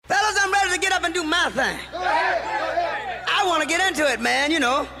gonna do my thing. I wanna get into it, man, you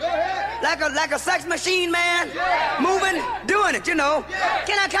know. Like a sex machine, man. Moving, doing it, you know.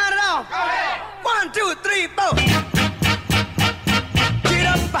 Can I count it off? 1, 2, 3, 4. Get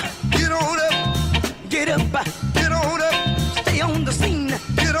up, get on up, get up, get on up. Stay on the scene,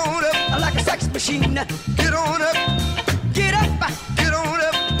 get on up. Like a sex machine, get on up, get up, get on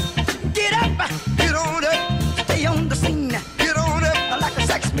up, get up, get on up. Stay on the scene, get on up. Like a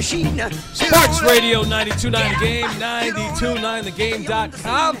sex machine. Sports Radio 92.9 The Game,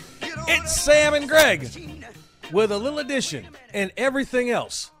 92.9thegame.com. It's Sam and Greg with a little addition and everything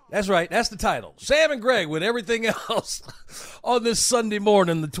else. That's right. That's the title. Sam and Greg with everything else on this Sunday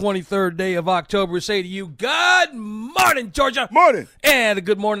morning, the 23rd day of October. We say to you, good morning, Georgia. Morning. And a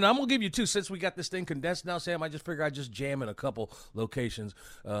good morning. I'm going to give you two since we got this thing condensed now, Sam. I just figure I'd just jam in a couple locations.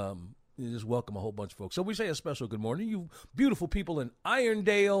 Just welcome a whole bunch of folks. So we say a special good morning. You beautiful people in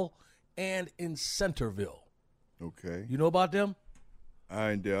Irondale and in Centerville. Okay. You know about them?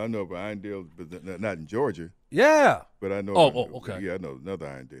 Irondale. I know about Irondale, but not in Georgia. Yeah. But I know. Okay. Yeah, I know another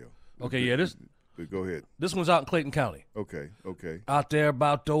Irondale. Okay, yeah. But go ahead. This one's out in Clayton County. Okay. Out there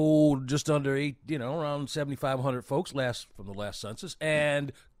about just under around 7,500 folks from the last census.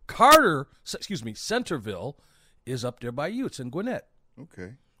 And Centerville is up there by you. It's in Gwinnett.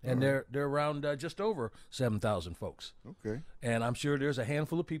 Okay. And they're around just over 7,000 folks. Okay. And I'm sure there's a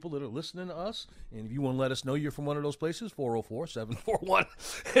handful of people that are listening to us. And if you want to let us know you're from one of those places,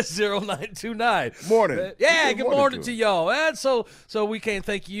 404-741-0929. Morning. Good morning to y'all. And so we can't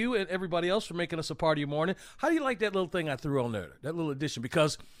thank you and everybody else for making us a part of your morning. How do you like that little thing I threw on there, that little addition?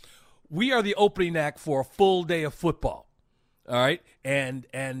 Because we are the opening act for a full day of football. All right? And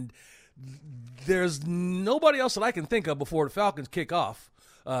there's nobody else that I can think of before the Falcons kick off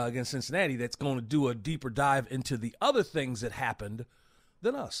against Cincinnati that's going to do a deeper dive into the other things that happened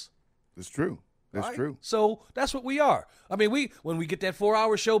than us. That's true. That's right? true. So that's what we are. I mean, when we get that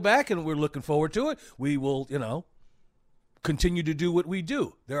 4-hour show back, and we're looking forward to it, we will, continue to do what we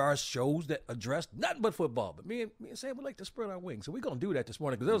do. There are shows that address nothing but football. But me and Sam would like to spread our wings. So we're going to do that this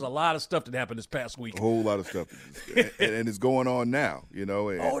morning because there was a lot of stuff that happened this past week. A whole lot of stuff. and it's going on now,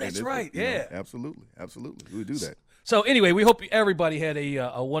 That's right. Yeah. Absolutely. We do that. So anyway, we hope everybody had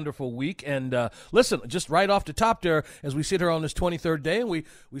a wonderful week. And listen, just right off the top there, as we sit here on this 23rd day, and we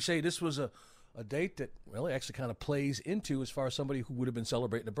say this was a date that really actually kind of plays into as far as somebody who would have been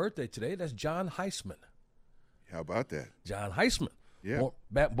celebrating a birthday today. That's John Heisman. How about that? John Heisman. Yeah.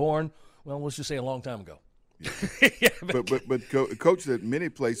 Born, well, let's just say a long time ago. Yeah. but coached at many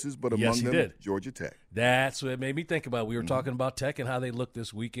places, but among them, did. Georgia Tech. That's what it made me think about. We were talking about Tech and how they looked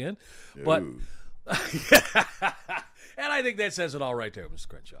this weekend. Ooh. But and I think that says it all right there, Mr.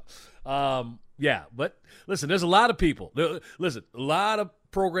 Crenshaw. But listen, there's a lot of people. A lot of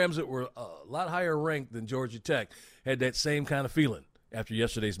programs that were a lot higher ranked than Georgia Tech had that same kind of feeling after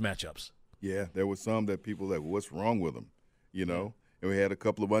yesterday's matchups. Yeah, there was some that people like, what's wrong with them, And we had a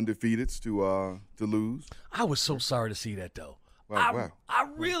couple of undefeateds to lose. I was so sorry to see that, though. Wow. I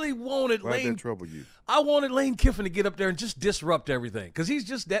really wanted Why Lane. did that trouble you? I wanted Lane Kiffin to get up there and just disrupt everything because he's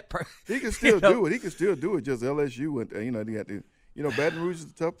just that person. He can still do it. He can still do it. Just LSU and they had to. Baton Rouge is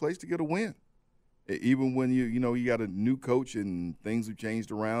a tough place to get a win, even when you got a new coach and things have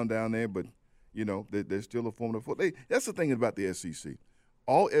changed around down there. But there's still a form of football. That's the thing about the SEC.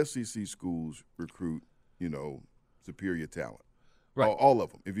 All SEC schools recruit superior talent. Right. All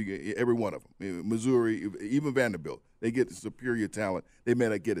of them. If you get every one of them, Missouri, even Vanderbilt, they get the superior talent. They may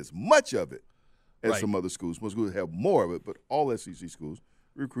not get as much of it as some other schools. Most schools have more of it, but all SEC schools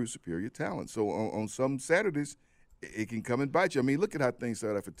recruit superior talent. So on some Saturdays, it can come and bite you. I mean, look at how things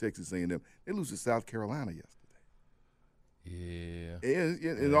started out for Texas A&M. They lose to South Carolina yesterday. Yeah.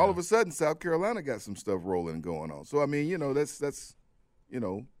 And all of a sudden, South Carolina got some stuff rolling and going on. So I mean, that's the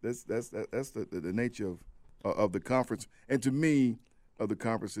nature of the conference, and to me, of the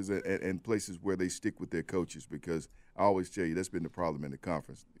conferences and places where they stick with their coaches, because I always tell you that's been the problem in the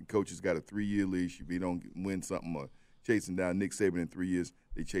conference. The coaches got a 3-year leash. If you don't win something or chasing down Nick Saban in 3 years,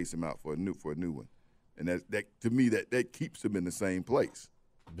 they chase him out for a new one, and that to me that keeps them in the same place.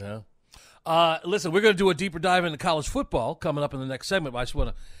 Yeah. Listen, we're going to do a deeper dive into college football coming up in the next segment, but I just want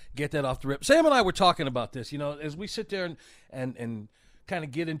to get that off the rip. Sam and I were talking about this, as we sit there and kind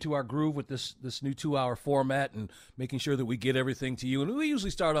of get into our groove with this new 2-hour format and making sure that we get everything to you. And we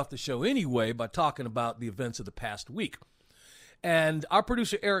usually start off the show anyway by talking about the events of the past week. And our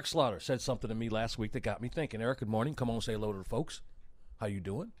producer, Eric Slaughter, said something to me last week that got me thinking. Eric, good morning. Come on, say hello to the folks. How you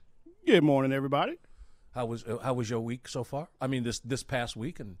doing? Good morning, everybody. How was your week so far? I mean, this past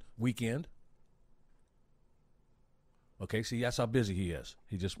week and weekend? Okay, see, that's how busy he is.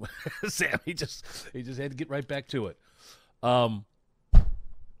 He just Sam. He just had to get right back to it.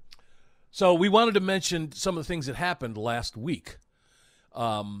 So we wanted to mention some of the things that happened last week,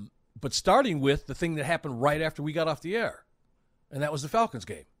 but starting with the thing that happened right after we got off the air, and that was the Falcons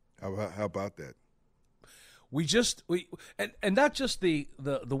game. How about that? And not just the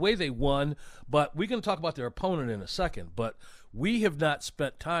way they won, but we're going to talk about their opponent in a second. But we have not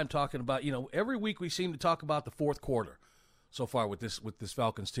spent time talking about, every week we seem to talk about the fourth quarter so far with this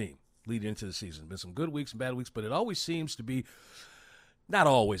Falcons team leading into the season. Been some good weeks and bad weeks, but it always seems to be, not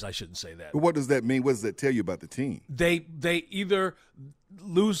always, I shouldn't say that. But what does that mean? What does that tell you about the team? They either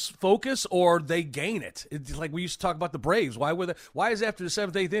lose focus or they gain it. It's like we used to talk about the Braves. Why is after the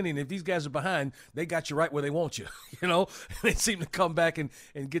 7th, 8th inning, if these guys are behind, they got you right where they want you, They seem to come back and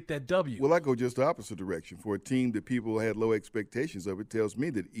get that W. Well, I go just the opposite direction. For a team that people had low expectations of, it tells me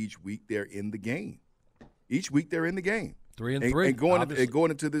that each week they're in the game. 3-3. And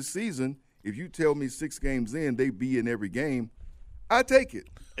going into this season, if you tell me 6 games in, they be in every game, I take it.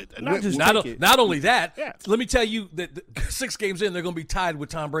 Not only that, let me tell you that 6 games in, they're going to be tied with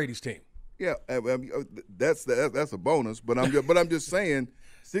Tom Brady's team. Yeah, that's a bonus. But I'm just saying,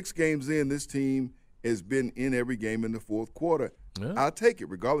 6 games in, this team has been in every game in the fourth quarter. Yeah. I'll take it,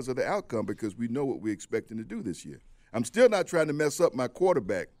 regardless of the outcome, because we know what we're expecting to do this year. I'm still not trying to mess up my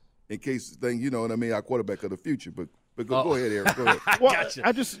quarterback in case thing, our quarterback of the future, but go ahead, Eric. Go ahead. Well, Gotcha.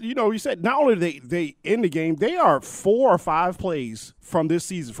 I just, you said not only they in the game, they are 4 or 5 plays from this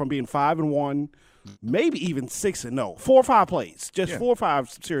season from being 5-1, maybe even 6-0. 4 or 5 plays, 4 or 5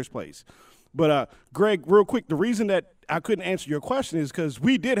 serious plays. But Greg, real quick, the reason that I couldn't answer your question is because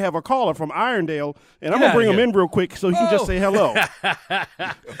we did have a caller from Irondale, and I'm gonna bring him in real quick so he can just say hello.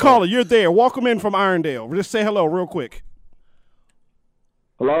 Caller, you're there. Welcome in from Irondale. Just say hello real quick.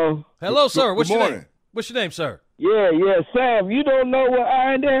 Hello, sir. What's your morning. name? What's your name, sir? Yeah, Sam, you don't know where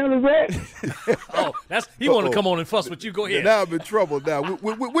Irondale is at? Oh, he want to come on and fuss with you. Go ahead. Now I'm in trouble. Now,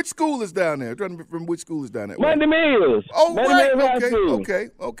 which school is down there? I'm trying to remember which school is down there. Monday Mills. Oh, Monday right. Mills High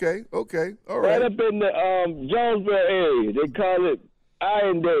Okay. All right right. up in the Jonesboro area. They call it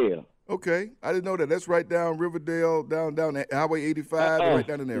Irondale. Okay, I didn't know that. That's right down Riverdale, down Highway 85, right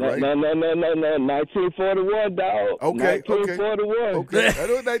down in there, right? No. 1941, dog. Okay. 1941. Okay, I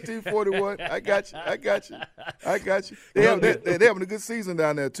know 1941. I got you. They having a good season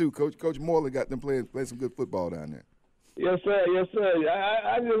down there too. Coach Morley got them playing some good football down there. Yes, sir.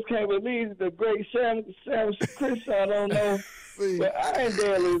 I just can't believe the great Sam Chris. I don't know. But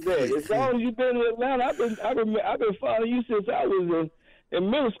Irondale is there. As long as you've been in Atlanta, I've been following you since I was in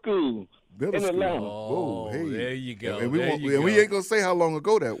middle school in Atlanta. Oh, hey. There you go. And we ain't gonna say how long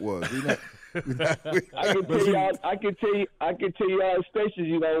ago that was. I can tell you all the stations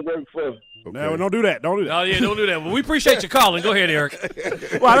you don't work for. Okay. No, don't do that. Oh, yeah, don't do that. Well, we appreciate you calling. Go ahead, Eric.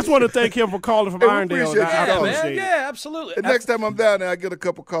 Well, I just want to thank him for calling from Irondale. Yeah, absolutely. And next time I'm down there, I get a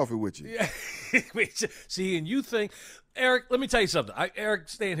cup of coffee with you. Yeah. See, and you think, Eric, let me tell you something. Eric,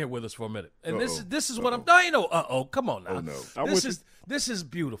 staying here with us for a minute. And this is what I'm. Come on now. Oh, no. This is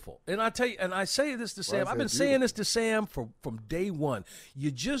beautiful. And I tell you, and I say this to Sam. I've been saying this to Sam from day one.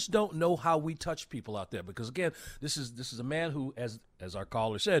 You just don't know how we touch people out there, because again, this is a man who, as our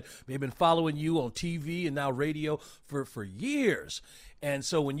caller said, may have been following you on TV and now radio for years. And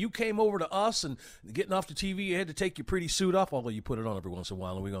so when you came over to us and getting off the TV, you had to take your pretty suit off, although you put it on every once in a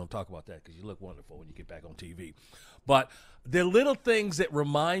while, and we're going to talk about that because you look wonderful when you get back on TV. But they're little things that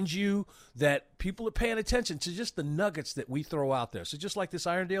remind you that people are paying attention to just the nuggets that we throw out there. So just like this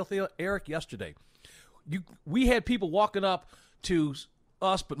Irondale thing, Eric, yesterday, we had people walking up to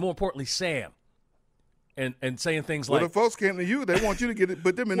us, but more importantly, Sam, and saying things like, well, the folks came to you. They want you to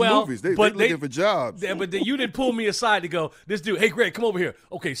put them in the movies. They're looking for jobs. Yeah, but you didn't pull me aside to go, this dude, hey, Greg, come over here.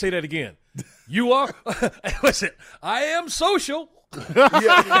 Okay, say that again. You are? Listen, I am social. I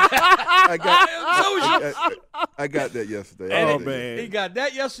got that yesterday. Man, he got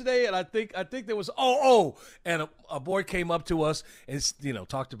that yesterday, and I think there was and a boy came up to us and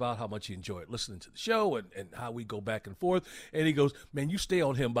talked about how much he enjoyed listening to the show and how we go back and forth, and he goes, man, you stay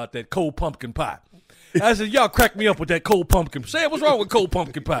on him about that cold pumpkin pie. I said, y'all crack me up with that cold pumpkin. Sam, what's wrong with cold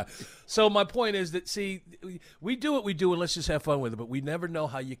pumpkin pie? So my point is that, see, we do what we do, and let's just have fun with it, but we never know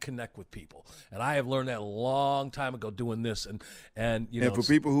how you connect with people. And I have learned that a long time ago doing this. And for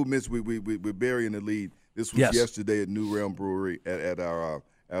people who missed, we're burying the lead. This was yesterday at New Realm Brewery at our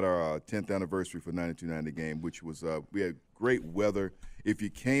 10th anniversary for 92-90 game, which was we had great weather. If you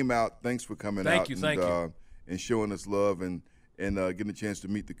came out, thanks for coming out. Thank you. And showing us love and getting a chance to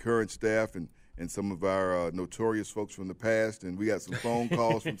meet the current staff and some of our notorious folks from the past, and we got some phone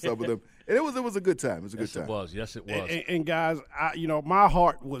calls from some of them. And it was a good time. It was a good time. Yes, it was. And guys, my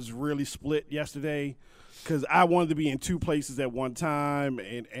heart was really split yesterday because I wanted to be in two places at one time,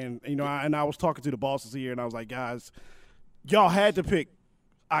 and I was talking to the bosses here, and I was like, guys, y'all had to pick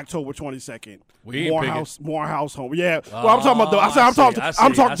October 22nd. Morehouse home. Yeah. Well, I'm talking about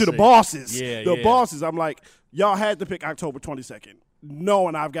I'm talking to the bosses. Yeah, the bosses. I'm like, y'all had to pick October 22nd,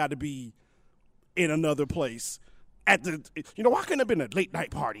 knowing I've got to be in another place. At the, why couldn't it have been a late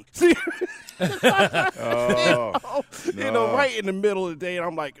night party? See, right in the middle of the day, and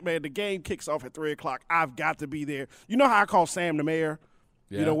I'm like, man, the game kicks off at 3:00. I've got to be there. You know how I call Sam the mayor?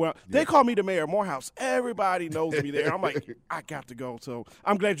 Yeah. They call me the mayor of Morehouse. Everybody knows me there. I'm like, I got to go. So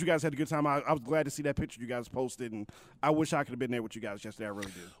I'm glad you guys had a good time. I was glad to see that picture you guys posted, and I wish I could have been there with you guys yesterday. I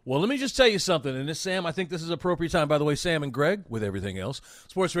really did. Well, let me just tell you something. And Sam, I think this is appropriate time. By the way, Sam and Greg, with everything else,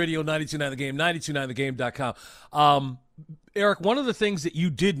 Sports Radio 92.9 The Game, 92.9thegame.com. Eric, one of the things that you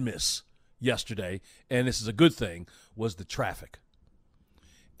did miss yesterday, and this is a good thing, was the traffic.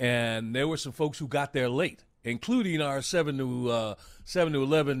 And there were some folks who got there late, including our 7 to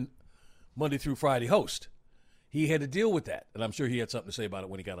 11 Monday through Friday host. He had to deal with that, and I'm sure he had something to say about it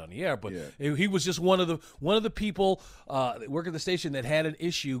when he got on the air. But he was just one of the people that work at the station that had an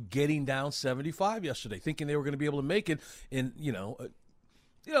issue getting down 75 yesterday, thinking they were going to be able to make it in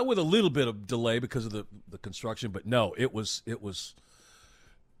with a little bit of delay because of the construction. But no, it was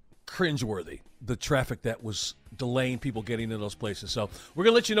cringeworthy, the traffic that was delaying people getting to those places. So we're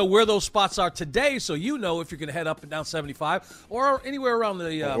going to let you know where those spots are today, so you know if you're going to head up and down 75 or anywhere around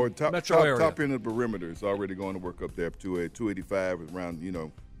the metro area. Top end of the perimeter is already going to work up there up to 285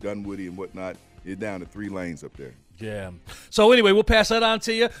 around, Dunwoody and whatnot. You're down to 3 lanes up there. Yeah. So anyway, we'll pass that on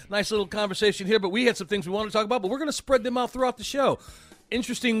to you. Nice little conversation here, but we had some things we wanted to talk about, but we're going to spread them out throughout the show.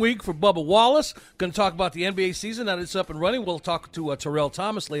 Interesting week for Bubba Wallace. Going to talk about the NBA season now that it's up and running. We'll talk to Terrell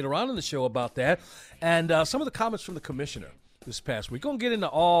Thomas later on in the show about that. And some of the comments from the commissioner this past week. Going to get into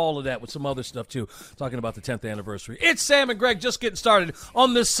all of that with some other stuff, too, talking about the 10th anniversary. It's Sam and Greg just getting started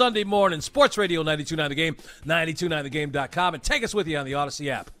on this Sunday morning. Sports Radio 92.9 The Game, 92.9thegame.com. And take us with you on the Odyssey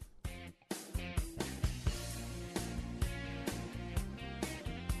app.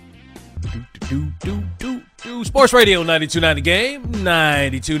 Sports Radio 92.9 The Game,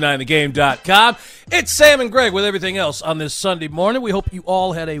 92.9thegame.com. It's Sam and Greg with everything else on this Sunday morning. We hope you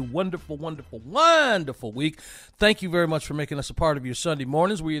all had a wonderful, wonderful, wonderful week. Thank you very much for making us a part of your Sunday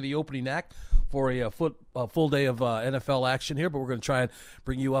mornings. We are the opening act for a full day of NFL action here, but we're going to try and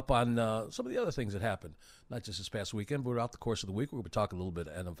bring you up on some of the other things that happened, not just this past weekend, but throughout the course of the week. We're going to be talking a little bit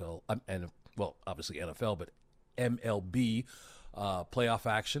of NFL, obviously NFL, but MLB. Playoff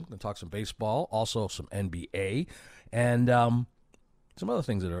action. We're going to talk some baseball, also some NBA, and some other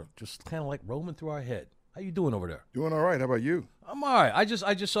things that are just kind of like roaming through our head. How you doing over there? Doing all right. How about you? I'm all right. I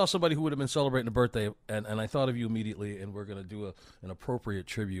just saw somebody who would have been celebrating a birthday, and I thought of you immediately, and we're going to do an appropriate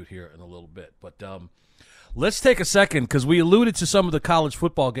tribute here in a little bit. But let's take a second because we alluded to some of the college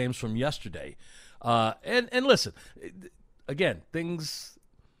football games from yesterday. And listen, again, things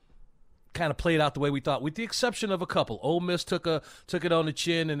kind of played out the way we thought, with the exception of a couple. Ole Miss took it on the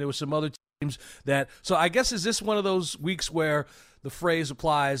chin, and there were some other teams that. So I guess, is this one of those weeks where the phrase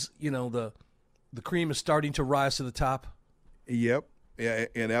applies? The cream is starting to rise to the top. Yep, yeah,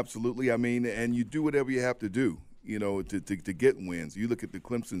 and absolutely. I mean, and you do whatever you have to do, to get wins. You look at the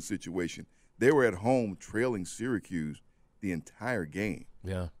Clemson situation; they were at home trailing Syracuse the entire game.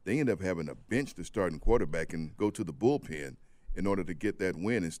 Yeah, they ended up having a bench the starting quarterback and go to the bullpen in order to get that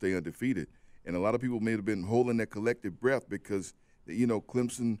win and stay undefeated. And a lot of people may have been holding their collective breath because,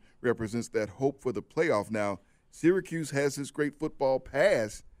 Clemson represents that hope for the playoff. Now, Syracuse has this great football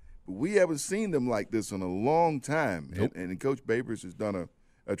past, but we haven't seen them like this in a long time. Nope. And Coach Babers has done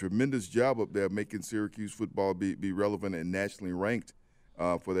a tremendous job up there making Syracuse football be relevant and nationally ranked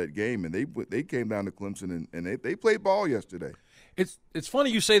for that game. And they came down to Clemson, and they played ball yesterday. It's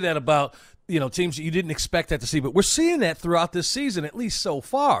funny you say that about teams that you didn't expect that to see, but we're seeing that throughout this season, at least so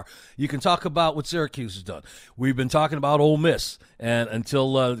far. You can talk about what Syracuse has done. We've been talking about Ole Miss, and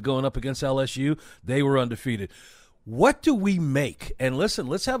until going up against LSU, they were undefeated. What do we make? And listen,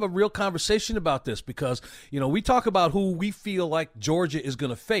 let's have a real conversation about this because, we talk about who we feel like Georgia is going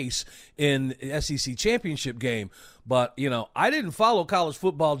to face in the SEC championship game. But, I didn't follow college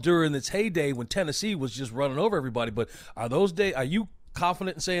football during its heyday when Tennessee was just running over everybody. But are you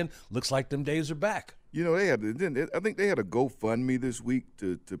confident in saying, looks like them days are back? You know, I think they had a GoFundMe this week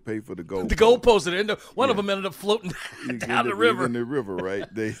to pay for the goal. The goalpost, one of them ended up floating down the river. In the river, right?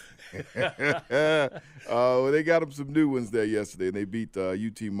 They got them some new ones there yesterday, and they beat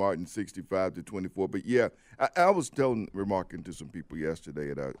UT Martin 65-24. But yeah, I was remarking to some people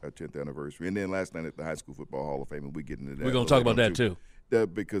yesterday at our 10th anniversary, and then last night at the High School Football Hall of Fame, and we get into that. We're going to talk about that too.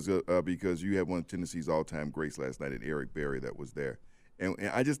 Because you had one of Tennessee's all-time greats last night, and Eric Berry, that was there. And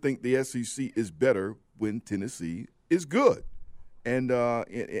I just think the SEC is better when Tennessee is good. And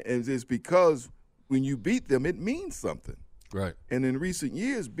it's because when you beat them, it means something. Right. And in recent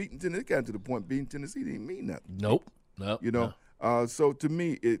years, beating Tennessee, it got to the point beating Tennessee didn't mean nothing. Nope. You know? No. So to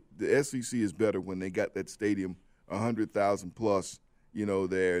me, the SEC is better when they got that stadium 100,000 plus, you know,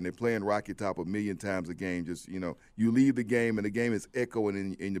 there, and they're playing Rocky Top 1 million times a game. Just, you know, you leave the game, and the game is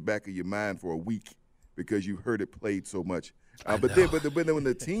echoing in the back of your mind for a week because you heard it played so much. But then when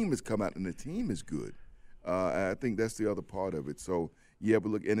the team has come out and the team is good, I think that's the other part of it. So yeah, but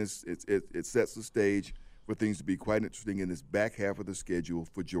look, and it sets the stage for things to be quite interesting in this back half of the schedule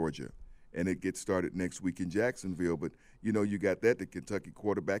for Georgia, and it gets started next week in Jacksonville. But you know, you got that. The Kentucky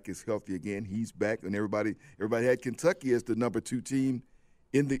quarterback is healthy again; he's back, and everybody had Kentucky as the number 2 team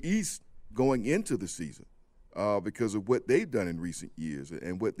in the East going into the season because of what they've done in recent years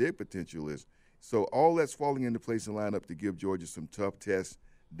and what their potential is. So all that's falling into place and line up to give Georgia some tough tests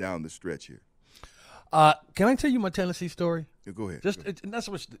down the stretch here. Can I tell you my Tennessee story? Yeah, go ahead. It's not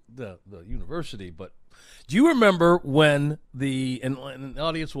so much the university, but do you remember when and the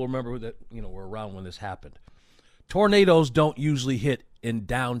audience will remember that, you know, we're around when this happened. Tornadoes don't usually hit in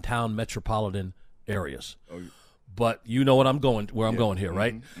downtown metropolitan areas. Oh, but you know where I'm going here,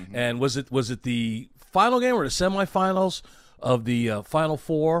 right? Mm-hmm. And was it the final game or the semifinals of the Final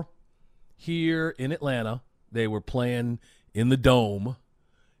Four? Here in Atlanta, they were playing in the Dome,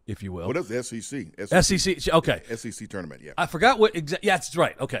 if you will. What is the SEC? SEC, okay. SEC tournament, yeah. I forgot what exactly. Yeah, that's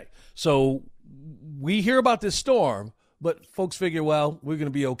right. Okay. So we hear about this storm, but folks figure, well, we're going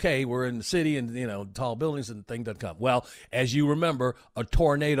to be okay. We're in the city and, you know, tall buildings and things that come. Well, as you remember, a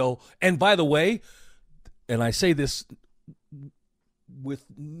tornado, and by the way, and I say this with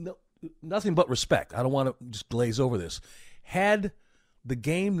nothing but respect. I don't want to just glaze over this. Had the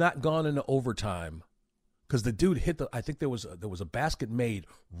game not gone into overtime, because the dude hit I think there was a basket made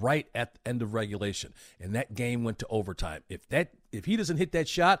right at the end of regulation, and that game went to overtime. If he doesn't hit that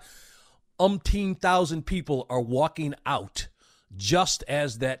shot, umpteen thousand people are walking out just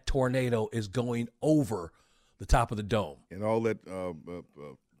as that tornado is going over the top of the Dome. And all that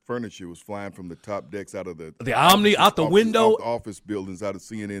furniture was flying from the top decks out of the Omni, out the window. Office buildings out of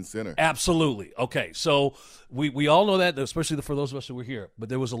CNN Center. Absolutely. Okay, so we all know that, especially for those of us who were here. But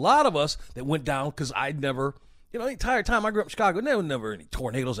there was a lot of us that went down because I'd never, you know, the entire time I grew up in Chicago, there were never any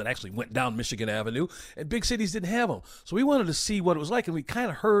tornadoes that actually went down Michigan Avenue, and big cities didn't have them. So we wanted to see what it was like, and we kind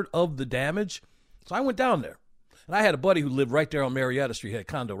of heard of the damage. So I went down there. And I had a buddy who lived right there on Marietta Street, had a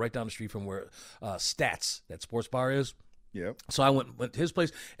condo right down the street from where Stats, that sports bar, is. Yeah. So I went to his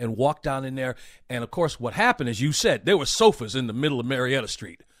place and walked down in there. And, of course, what happened, as you said, there were sofas in the middle of Marietta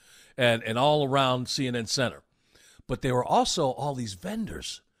Street and all around CNN Center. But there were also all these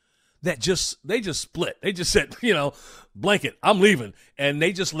vendors that they just split. They just said, you know, blanket, I'm leaving. And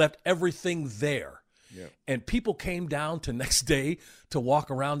they just left everything there. Yeah. And people came down to next day to walk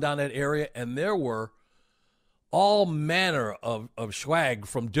around down that area, and there were all manner of swag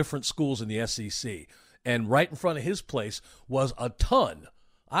from different schools in the SEC. And right in front of his place was a ton.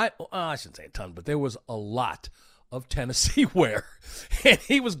 I shouldn't say a ton, but there was a lot of Tennessee wear. And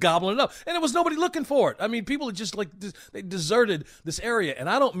he was gobbling it up. And there was nobody looking for it. I mean, people just they deserted this area. And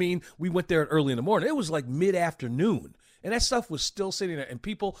I don't mean we went there early in the morning. It was like mid-afternoon. And that stuff was still sitting there. And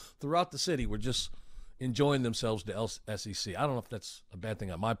people throughout the city were just enjoying themselves to SEC. I don't know if that's a bad thing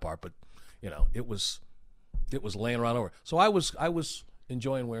on my part, but, you know, it was laying around over. So I was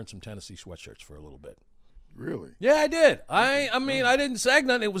enjoying wearing some Tennessee sweatshirts for a little bit. Really? Yeah, I did. I mean, I didn't sag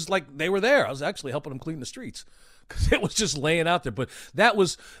nothing. It was like they were there. I was actually helping them clean the streets because it was just laying out there. But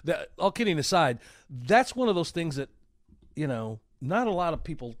all kidding aside, that's one of those things that, you know, not a lot of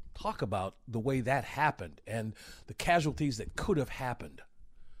people talk about, the way that happened and the casualties that could have happened.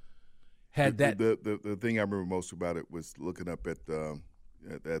 The thing I remember most about it was looking up at the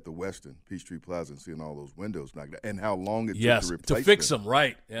Westin, Peachtree Plaza, and seeing all those windows knocked out, and how long it took to replace to fix them,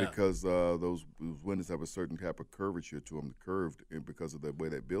 right? Yeah. Because those windows have a certain type of curvature to them, curved, and because of the way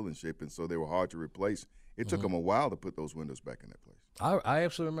that building's shaped, and so they were hard to replace. It took them a while to put those windows back in that place. I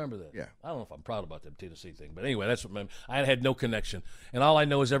absolutely remember that. Yeah. I don't know if I'm proud about that Tennessee thing, but anyway, that's what I had no connection. And all I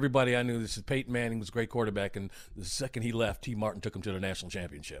know is everybody I knew, this is Peyton Manning was a great quarterback, and the second he left, T. Martin took him to the national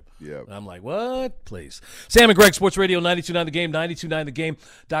championship. Yeah. And I'm like, what? Please. Sam and Greg, Sports Radio, 92.9 The Game,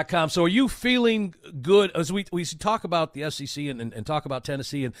 92.9thegame.com. So are you feeling good as we talk about the SEC and talk about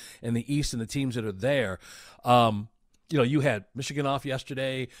Tennessee and the East and the teams that are there? You had Michigan off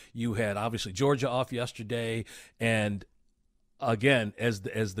yesterday. You had, obviously, Georgia off yesterday. And, again, as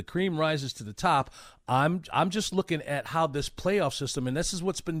the cream rises to the top, I'm just looking at how this playoff system, and this is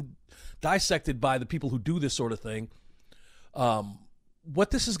what's been dissected by the people who do this sort of thing,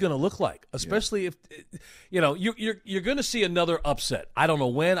 what this is going to look like, especially if, you're going to see another upset. I don't know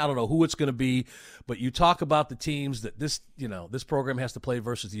when. I don't know who it's going to be. But you talk about the teams that this program has to play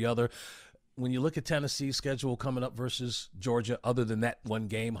versus the other. When you look at Tennessee's schedule coming up versus Georgia, other than that one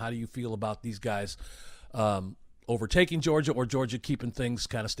game, how do you feel about these guys overtaking Georgia or Georgia keeping things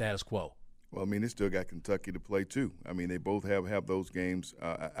kind of status quo? Well, I mean, they still got Kentucky to play too. I mean, they both have those games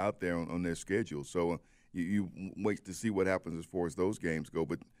out there on their schedule. So you wait to see what happens as far as those games go.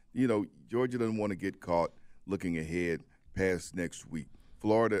 But, Georgia doesn't want to get caught looking ahead past next week.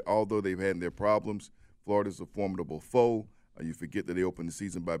 Florida, although they've had their problems, Florida's a formidable foe. You forget that they opened the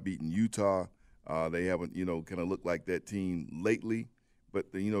season by beating Utah. They haven't, kind of looked like that team lately.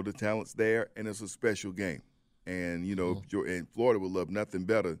 But, the talent's there, and it's a special game. And, and Florida would love nothing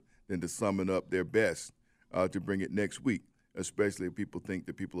better than to summon up their best to bring it next week, especially if people think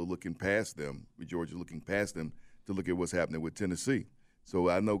that people are looking past them, with Georgia looking past them, to look at what's happening with Tennessee. So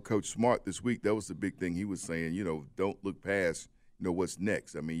I know Coach Smart this week, that was the big thing he was saying, don't look past, what's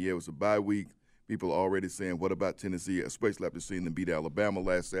next. I mean, it was a bye week. People are already saying, what about Tennessee, especially after seeing them beat Alabama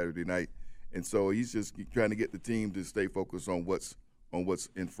last Saturday night. And so he's just trying to get the team to stay focused on what's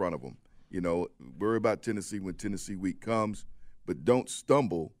in front of them. Worry about Tennessee when Tennessee week comes, but don't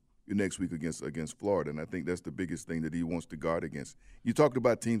stumble next week against Florida. And I think that's the biggest thing that he wants to guard against. You talked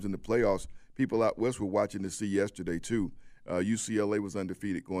about teams in the playoffs. People out west were watching to see yesterday, too. UCLA was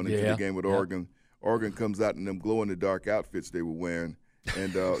undefeated going into the game with Oregon. Oregon comes out in them glow-in-the-dark outfits they were wearing.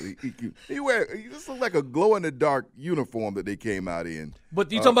 And he just looked like a glow-in-the-dark uniform that they came out in.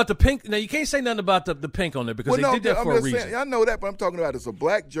 But you talking about the pink? Now, you can't say nothing about the pink on there because they did that for a reason. Saying, I know that, but I'm talking about it's a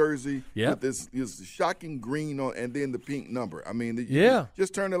black jersey with this shocking green on and then the pink number. I mean,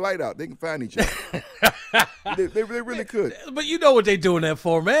 just turn the light out. They can find each other. they really could. But you know what they're doing that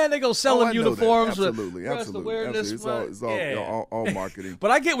for, man. They go selling uniforms. Absolutely. It's all marketing. But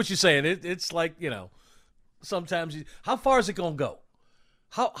I get what you're saying. It's like, sometimes how far is it going to go?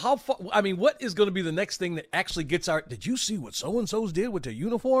 How far? I mean, what is going to be the next thing that actually gets our? Did you see what so and so's did with their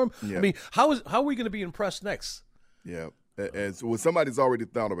uniform? Yeah. I mean, how are we going to be impressed next? Yeah, and so somebody's already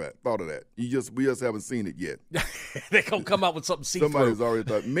thought of that. We just haven't seen it yet. They're gonna come out with something see-through. Somebody's already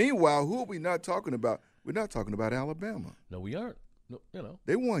thought. Meanwhile, who are we not talking about? We're not talking about Alabama. No, we aren't. No,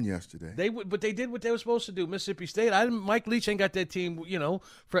 they won yesterday. But they did what they were supposed to do. Mississippi State. Mike Leach ain't got that team.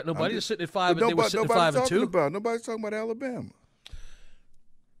 Fret nobody. They're sitting at 5, and they were sitting at 5-2. Nobody's talking about Alabama.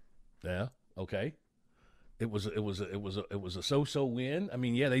 Yeah. Okay. It was a so-so win. I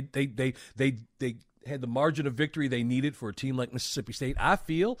mean, they had the margin of victory they needed for a team like Mississippi State, I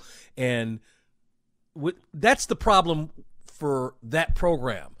feel, and that's the problem for that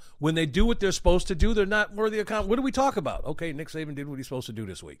program. When they do what they're supposed to do, they're not worthy of what do we talk about? Okay, Nick Saban did what he's supposed to do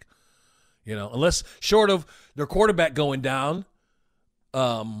this week. Unless short of their quarterback going down,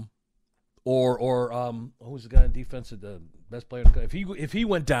 or who's the guy in defense, the best player? If he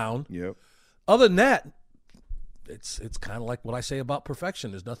went down, other than that, it's kind of like what I say about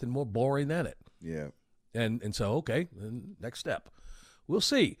perfection. There's nothing more boring than it. Yeah. And so, okay, then next step. We'll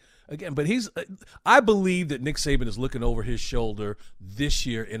see. Again, but I believe that Nick Saban is looking over his shoulder this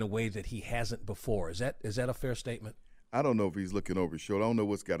year in a way that he hasn't before. Is that a fair statement? I don't know if he's looking over his shoulder. I don't know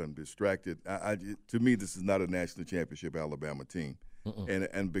what's got him distracted. To me, this is not a national championship Alabama team.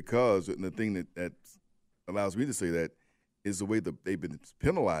 And because the thing that allows me to say that is the way that they've been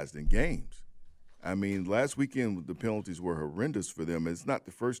penalized in games. I mean, last weekend the penalties were horrendous for them. It's not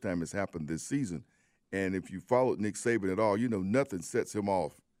the first time it's happened this season. And if you followed Nick Saban at all, nothing sets him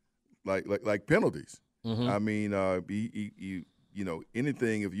off like penalties. I mean,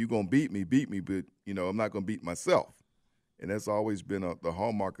 anything, if you're going to beat me, but, I'm not going to beat myself. And that's always been the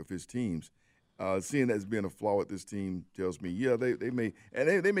hallmark of his teams. Seeing that as being a flaw with this team tells me,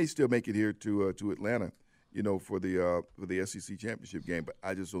 they may still make it here to Atlanta, for the SEC championship game. But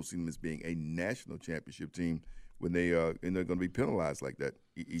I just don't see them as being a national championship team when they're going to be penalized like that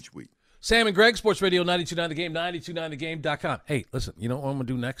each week. Sam and Greg, Sports Radio 92.9 The Game, 92.9thegame.com. Hey, listen, you know what I'm going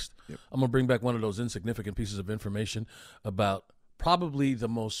to do next? Yep. I'm going to bring back one of those insignificant pieces of information about probably the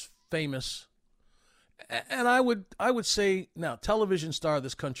most famous, and I would say now, television star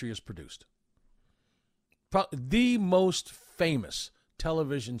this country has produced. The most famous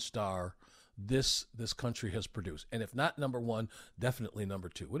television star this country has produced. And if not number one, definitely number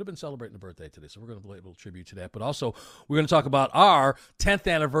two. Would have been celebrating a birthday today, so we're going to play a little tribute to that. But also, we're going to talk about our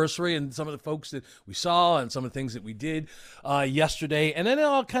 10th anniversary and some of the folks that we saw and some of the things that we did yesterday. And then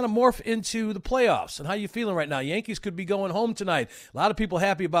it'll kind of morph into the playoffs. And how you feeling right now? Yankees could be going home tonight. A lot of people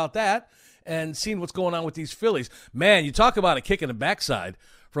happy about that and seeing what's going on with these Phillies. Man, you talk about a kick in the backside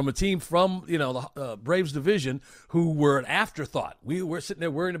from a team from, the Braves division who were an afterthought. We were sitting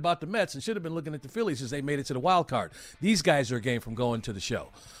there worrying about the Mets and should have been looking at the Phillies as they made it to the wild card. These guys are a game from going to the show.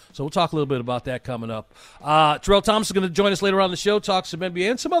 So we'll talk a little bit about that coming up. Terrell Thomas is going to join us later on in the show, talk some NBA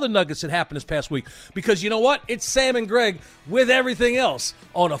and some other nuggets that happened this past week. Because you know what? It's Sam and Greg with everything else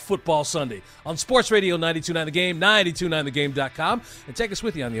on a football Sunday on Sports Radio 92.9 The Game, 92.9thegame.com, and take us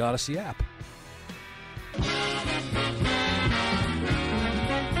with you on the Odyssey app.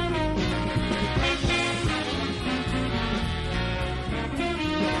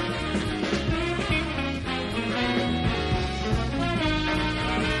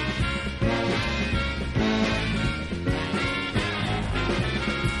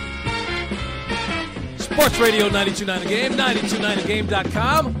 Sports Radio 92.9 The Game,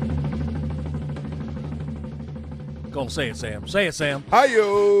 92.9thegame.com. Go on, say it, Sam. Say it, Sam.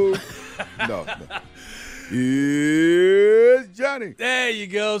 Hi-yo. No. Here's Johnny. There you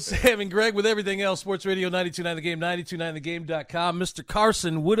go. Sam and Greg with everything else. Sports Radio 92.9 The Game, 92.9thegame.com. Mr.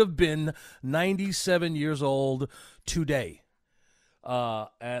 Carson would have been 97 years old today.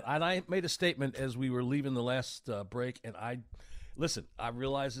 And I made a statement as we were leaving the last break, and listen, I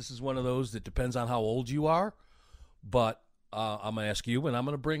realize this is one of those that depends on how old you are, but I'm going to ask you, and I'm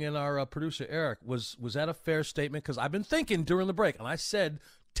going to bring in our producer, Eric. Was that a fair statement? Because I've been thinking during the break, and I said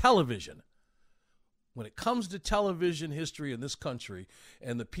television. When it comes to television history in this country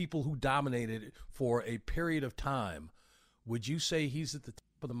and the people who dominated it for a period of time, would you say he's at the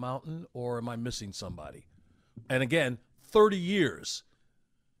top of the mountain, or am I missing somebody? And again, 30 years.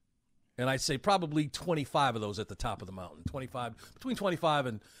 And I'd say probably 25 of those at the top of the mountain. Between 25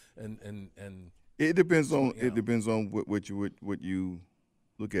 and it depends on what you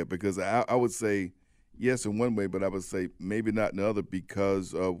look at, because I would say yes in one way, but I would say maybe not in the other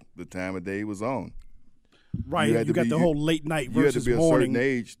because of the time of day it was on. Right, you got the whole late night versus morning. You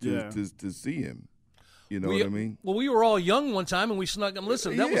had to be a certain age to see him. You know what I mean? Well, we were all young one time, and we snuck and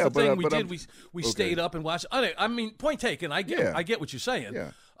listen. That was the thing we did. We stayed up and watched. I mean, point taken. I get what you're saying.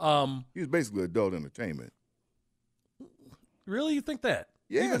 Yeah. He was basically adult entertainment. Really, you think that?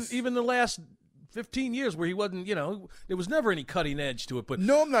 Yes. Even the last 15 years where he wasn't, there was never any cutting edge to it. But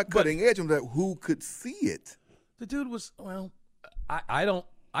no, I'm not cutting edge. I'm like, who could see it? The dude was,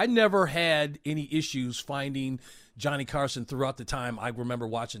 I never had any issues finding Johnny Carson throughout the time I remember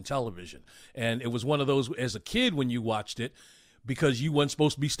watching television. And it was one of those, as a kid when you watched it, because you weren't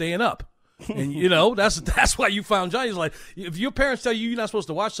supposed to be staying up. And, that's why you found Johnny. It's like, if your parents tell you you're not supposed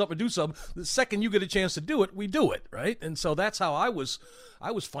to watch something or do something, the second you get a chance to do it, we do it, right? And so that's how I was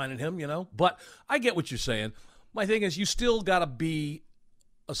finding him, But I get what you're saying. My thing is, you still got to be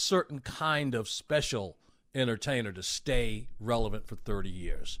a certain kind of special entertainer to stay relevant for 30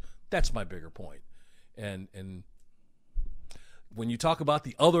 years. That's my bigger point. And when you talk about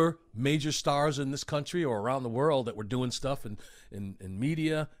the other major stars in this country or around the world that were doing stuff in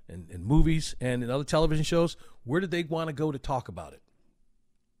media and in movies and in other television shows, where did they want to go to talk about it?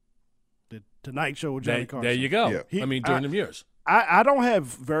 The Tonight Show with Johnny Carson. There you go. Yeah. During them years. I don't have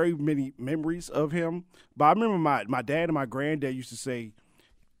very many memories of him, but I remember my dad and my granddad used to say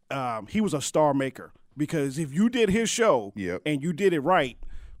he was a star maker, because if you did his show and you did it right,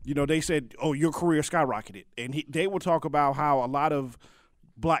 they said, oh, your career skyrocketed. And they would talk about how a lot of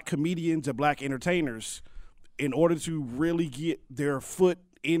black comedians and black entertainers, in order to really get their foot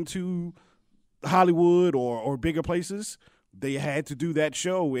into Hollywood or bigger places, they had to do that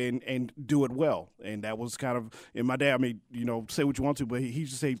show and do it well. And that was kind of, and my dad, say what you want to, but he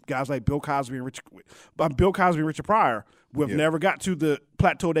used to say guys like Bill Cosby and Richard Pryor would have never got to the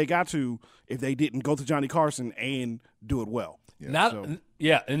plateau they got to if they didn't go to Johnny Carson and do it well. And not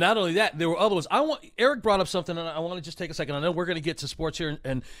only that, there were other ones. Eric brought up something, and I want to just take a second. I know we're going to get to sports here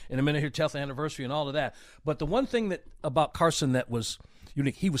and in a minute here, 10th anniversary and all of that. But the one thing about Carson that was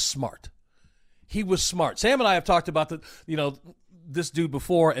unique, he was smart. He was smart. Sam and I have talked about this dude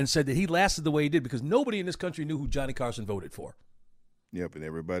before and said that he lasted the way he did because nobody in this country knew who Johnny Carson voted for. Yep, and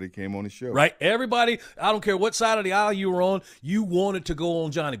everybody came on the show. Right? Everybody, I don't care what side of the aisle you were on, you wanted to go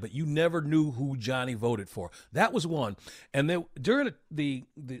on Johnny, but you never knew who Johnny voted for. That was one. And then during the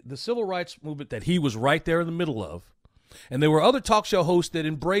civil rights movement that he was right there in the middle of, and there were other talk show hosts that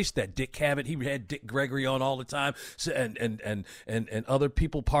embraced that. Dick Cavett, he had Dick Gregory on all the time, and other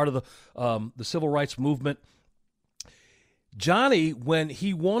people part of the civil rights movement. Johnny, when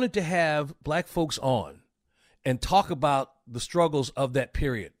he wanted to have black folks on and talk about the struggles of that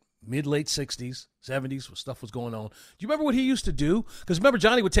period, mid-late 60s, 70s, when stuff was going on. Do you remember what he used to do? Because remember,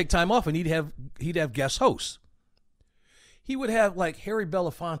 Johnny would take time off and he'd have guest hosts. He would have like Harry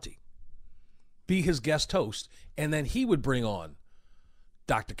Belafonte be his guest host, and then he would bring on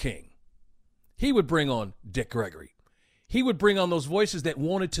Dr. King. He would bring on Dick Gregory. He would bring on those voices that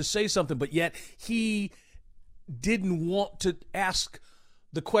wanted to say something, but yet he didn't want to ask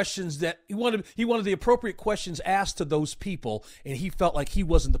the questions that he wanted the appropriate questions asked to those people, and he felt like he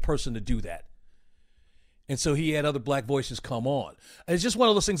wasn't the person to do that. And so he had other black voices come on. And it's just one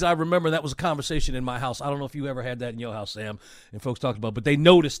of those things I remember. That was a conversation in my house. I don't know if you ever had that in your house, Sam, and folks talked about, but they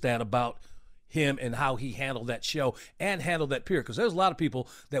noticed that about him and how he handled that show and handled that period. Because there's a lot of people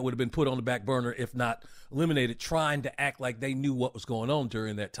that would have been put on the back burner, if not eliminated, trying to act like they knew what was going on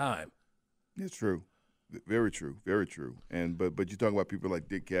during that time. It's true. Very true. Very true. And but you're talking about people like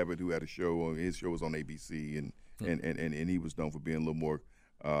Dick Cavett, who had a show. His show was on ABC, and he was known for being a little more,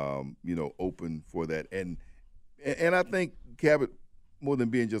 open for that. And I think Cavett, more than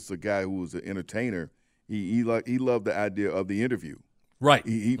being just a guy who was an entertainer, he loved the idea of the interview. Right.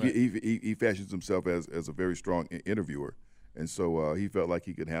 He fashions himself as a very strong interviewer. And so he felt like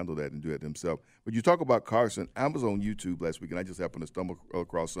he could handle that and do it himself. But you talk about Carson. I was on YouTube last week, and I just happened to stumble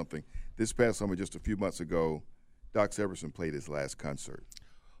across something. This past summer, just a few months ago, Doc Severinsen played his last concert.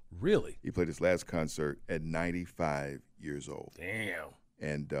 Really? He played his last concert at 95 years old. Damn.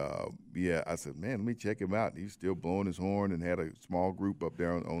 And, I said, man, let me check him out. He's still blowing his horn and had a small group up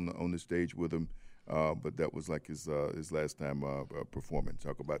there on the stage with him. But that was like his last time performing.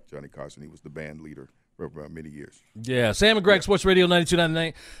 Talk about Johnny Carson. He was the band leader for many years. Yeah, Sam and Greg, Sports Radio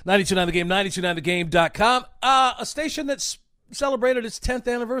 92.9 The Game, 92.9thegame.com. A station that's celebrated its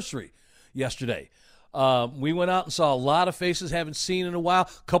 10th anniversary yesterday. We went out and saw a lot of faces haven't seen in a while.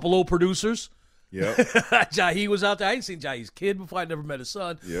 A couple old producers. Yeah, Jahi was out there. I hadn't seen Jahi's kid before. I'd never met his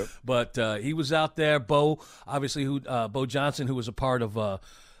son. Yep. But he was out there. Bo, obviously, Bo Johnson, who was a part of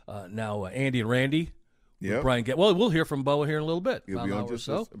now Andy and Randy. Yeah. Brian Well, we'll hear from Bo here in a little bit. He'll be on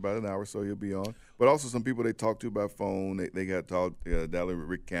about an hour or so. He'll be on. But also some people they talked to by phone. They got talked down with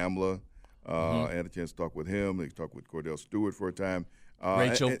Rick Kamla. I had a chance to talk with him. They talked with Cordell Stewart for a time.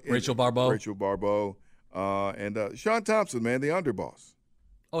 Rachel Barbeau. Rachel Barbeau. And Sean Thompson, man, the underboss.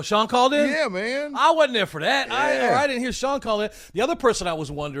 Oh, Sean called in? Yeah, man. I wasn't there for that. Yeah. I didn't hear Sean call in. The other person I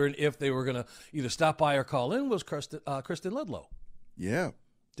was wondering if they were going to either stop by or call in was Kristen Ludlow. Yeah.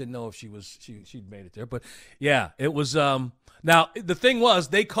 Didn't know if she'd made it there, but yeah, it was. Now the thing was,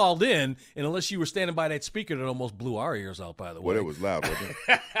 they called in, and unless you were standing by that speaker, that almost blew our ears out. By the way, well, it was loud, wasn't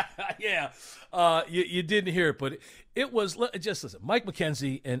it? Yeah, you didn't hear it, but it was. Just listen, Mike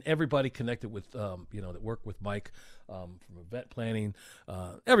McKenzie and everybody connected with, that worked with Mike from event planning,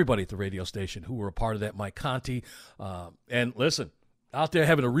 everybody at the radio station who were a part of that. Mike Conti, and listen. Out there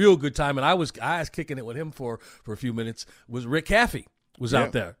having a real good time, and I was kicking it with him for a few minutes. Was Rick Caffey. Was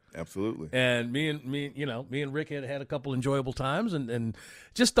out there. Absolutely. And me and Rick had a couple enjoyable times, and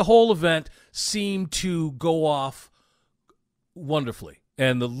just the whole event seemed to go off wonderfully.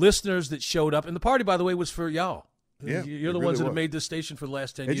 And the listeners that showed up, and the party, by the way, was for y'all. Yeah, You're the ones that have made this station for the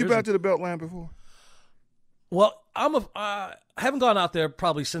last 10 years. Had you been to the Beltline before? Well, I haven't gone out there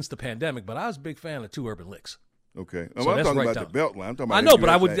probably since the pandemic, but I was a big fan of Two Urban Licks. Okay. So I'm that's talking right about the Beltline. I'm talking about I know,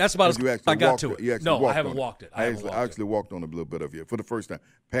 but that's about as I got to it. No, I haven't walked it. I actually walked on a little bit of it for the first time.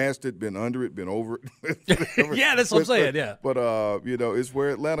 Passed it, been under it, been over it. Yeah, that's what I'm saying, yeah. But, it's where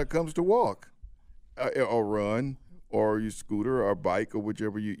Atlanta comes to walk or run or you scooter or bike or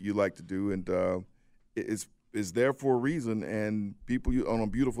whichever you like to do. And it's there for a reason. And people, on a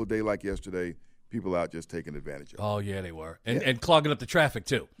beautiful day like yesterday, people out just taking advantage of it. Oh, yeah, they were. And clogging up the traffic,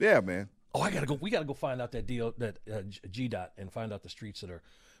 too. Yeah, man. Oh, we gotta go find out that GDOT and find out the streets that are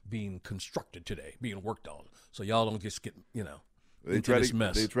being constructed today, being worked on, so y'all don't just get into this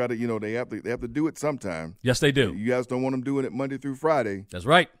mess. They try to they have to do it sometime. Yes, they do. You guys don't want them doing it Monday through Friday. That's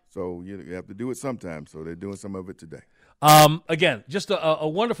right. So you have to do it sometime. So they're doing some of it today. Again, just a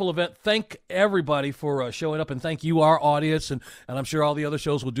wonderful event. Thank everybody for showing up, and thank you, our audience, and I'm sure all the other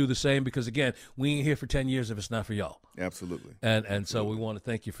shows will do the same because, again, we ain't here for 10 years if it's not for y'all. Absolutely. And so we want to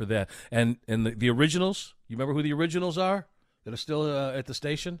thank you for that. And the originals, you remember who the originals are? that are still at the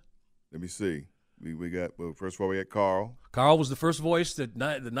station? Let me see. We got, well, first of all, we had Carl. Carl was the first voice that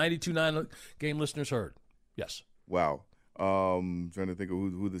the 92.9 game listeners heard. Yes. Wow. Trying to think of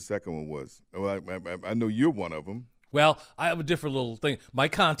who the second one was. Well, I know you're one of them. Well, I have a different little thing.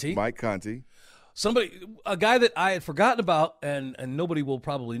 Mike Conti. A guy that I had forgotten about, and nobody will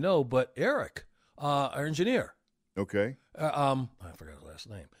probably know, but Eric, our engineer. Okay. I forgot his last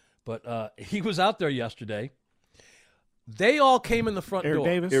name, but he was out there yesterday. They all came in the front door.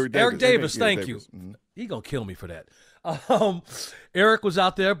 Eric Davis, thank you. Mm-hmm. He gonna kill me for that. Eric was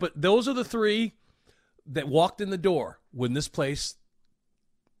out there, but those are the three that walked in the door when this place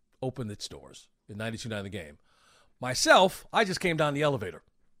opened its doors in 92.9 The Game. Myself, I just came down the elevator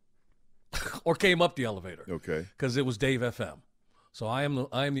or came up the elevator. Okay. Because it was Dave FM. So I am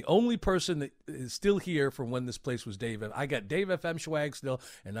the only person that is still here from when this place was Dave FM. I got Dave FM swag still,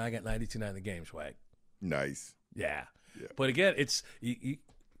 and I got 92.9 The Game swag. Nice. Yeah. But again, it's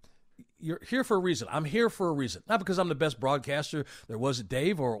you're here for a reason. I'm here for a reason, not because I'm the best broadcaster there was at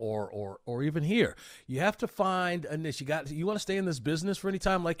Dave or even here. You have to find a niche. You want to stay in this business for any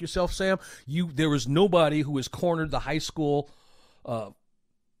time, like yourself, Sam. There is nobody who has cornered the high school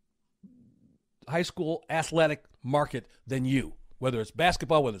athletic market than you. Whether it's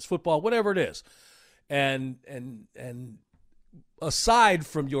basketball, whether it's football, whatever it is, and aside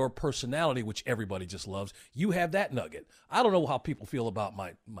from your personality, which everybody just loves, you have that nugget. I don't know how people feel about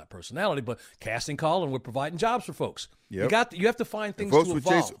my personality, but casting call, and we're providing jobs for folks. Yep. You have to find things to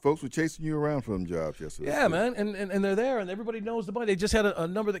evolve. Folks were chasing you around for them jobs yesterday. Yeah, man, and they're there, and everybody knows the money. They just had a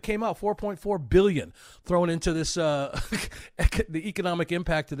number that came out, $4.4 billion, thrown into this the economic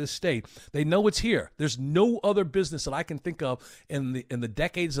impact of this state. They know it's here. There's no other business that I can think of in the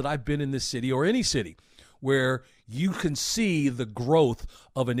decades that I've been in this city or any city where you can see the growth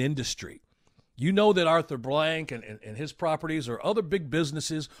of an industry. You know that Arthur Blank and his properties or other big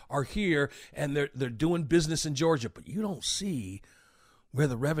businesses are here and they're doing business in Georgia, but you don't see where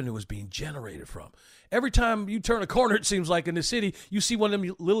the revenue is being generated from. Every time you turn a corner, it seems like in the city, you see one of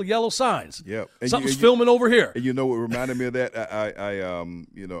them little yellow signs. Yep. Something's filming over here. And you know what reminded me of that?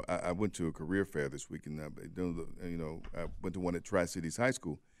 I went to a career fair this week, and I went to one at Tri-Cities High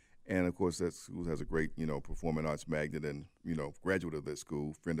School. And, of course, that school has a great, performing arts magnet and, graduate of that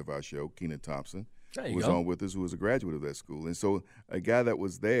school, friend of our show, Keenan Thompson, who was on with us, who was a graduate of that school. And so a guy that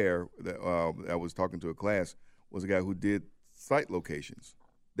was there that I was talking to a class was a guy who did site locations.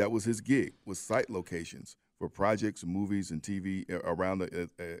 That was his gig, was site locations for projects and movies and TV around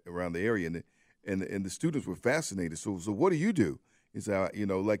the area. And the students were fascinated. So what do you do? He said,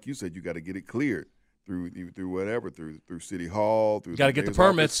 like you said, you got to get it cleared. Through whatever, through City Hall. You got to get the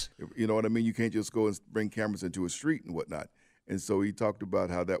permits. Office. You know what I mean? You can't just go and bring cameras into a street and whatnot. And so he talked about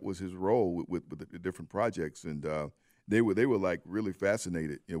how that was his role with the different projects, and they were like really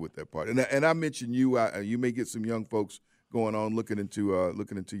fascinated with that part. And I mentioned you may get some young folks going on looking into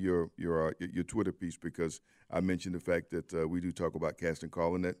your Twitter piece, because I mentioned the fact that we do talk about casting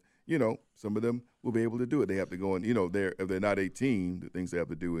call, and that some of them will be able to do it. They have to go and if they're not 18, the things they have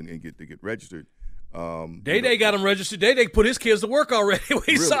to do and get registered. Day got him registered. Day put his kids to work already. We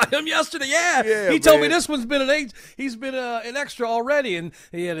really? saw him yesterday. Yeah, he told me this one's been he's been an extra already, and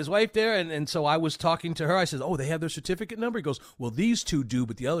he had his wife there, and so I was talking to her. I said, "Oh, they have their certificate number." He goes, "Well, these two do,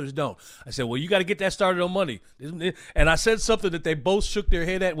 but the others don't." I said, "Well, you got to get that started on Monday." And I said something that they both shook their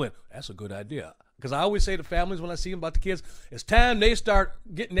head at and went, "That's a good idea." Because I always say to families when I see them about the kids, it's time they start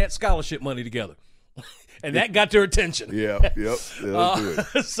getting that scholarship money together. And that got their attention. Yep.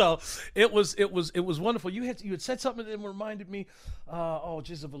 So it was wonderful. You had said something that reminded me, of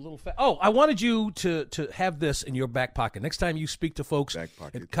a little. I wanted you to have this in your back pocket next time you speak to folks at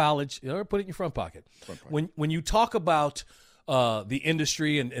college. Put it in your front pocket. When you talk about the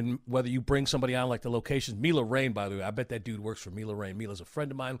industry and whether you bring somebody on like the locations. Mila Rain, by the way, I bet that dude works for Mila Rain. Mila's a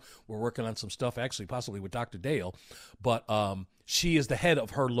friend of mine. We're working on some stuff, actually, possibly with Dr. Dale. But she is the head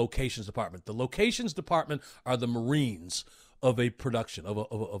of her locations department. The locations department are the Marines of a production,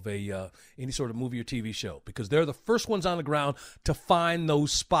 of any sort of movie or TV show, because they're the first ones on the ground to find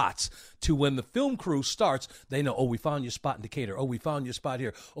those spots. To when the film crew starts, they know, we found your spot in Decatur. We found your spot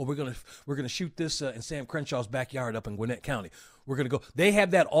here. We're gonna shoot this in Sam Crenshaw's backyard up in Gwinnett County. We're gonna go. They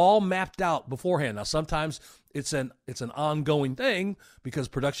have that all mapped out beforehand. Now sometimes it's an ongoing thing because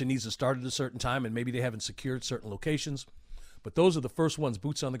production needs to start at a certain time, and maybe they haven't secured certain locations. But those are the first ones,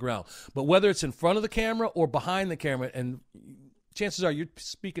 boots on the ground. But whether it's in front of the camera or behind the camera, and chances are you're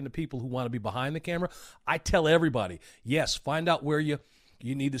speaking to people who want to be behind the camera, I tell everybody, yes, find out where you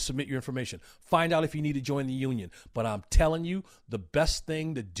need to submit your information. Find out if you need to join the union. But I'm telling you, the best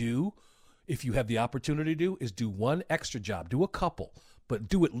thing to do if you have the opportunity to do, is do one extra job. Do a couple, but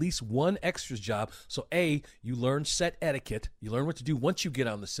do at least one extra job. So, A, you learn set etiquette. You learn what to do once you get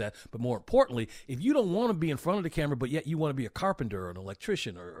on the set. But more importantly, if you don't want to be in front of the camera, but yet you want to be a carpenter or an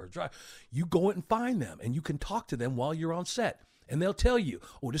electrician or driver, you go and find them, and you can talk to them while you're on set. And they'll tell you,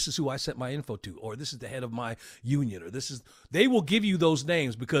 oh, this is who I sent my info to, or this is the head of my union, or they will give you those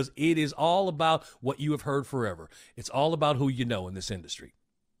names because it is all about what you have heard forever. It's all about who you know in this industry.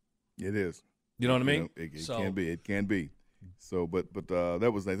 It is. You know what I mean? It can be. It can be. So, but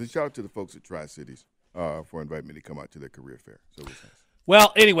that was nice. And shout out to the folks at Tri-Cities for inviting me to come out to their career fair. So it was nice.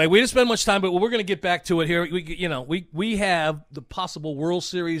 Well, anyway, we didn't spend much time, but we're going to get back to it here. We have the possible World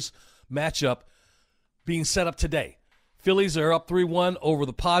Series matchup being set up today. Phillies are up 3-1 over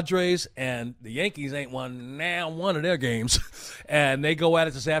the Padres, and the Yankees ain't won one of their games, and they go at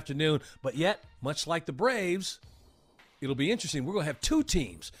it this afternoon. But yet, much like the Braves, it'll be interesting. We're going to have two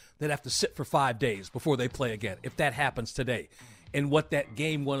teams that have to sit for 5 days before they play again, if that happens today, and what that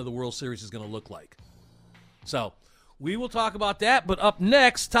Game 1 of the World Series is going to look like. So we will talk about that, but up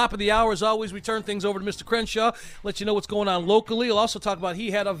next, top of the hour, as always, we turn things over to Mr. Crenshaw, let you know what's going on locally. He'll also talk about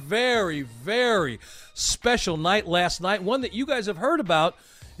he had a very, very special night last night, one that you guys have heard about.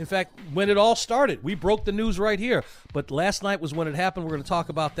 In fact, when it all started, we broke the news right here. But last night was when it happened. We're going to talk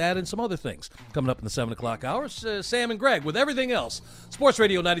about that and some other things coming up in the 7 o'clock hour. Sam and Greg with everything else. Sports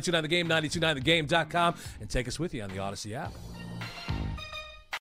Radio 92.9 The Game, 92.9thegame.com, and take us with you on the Odyssey app.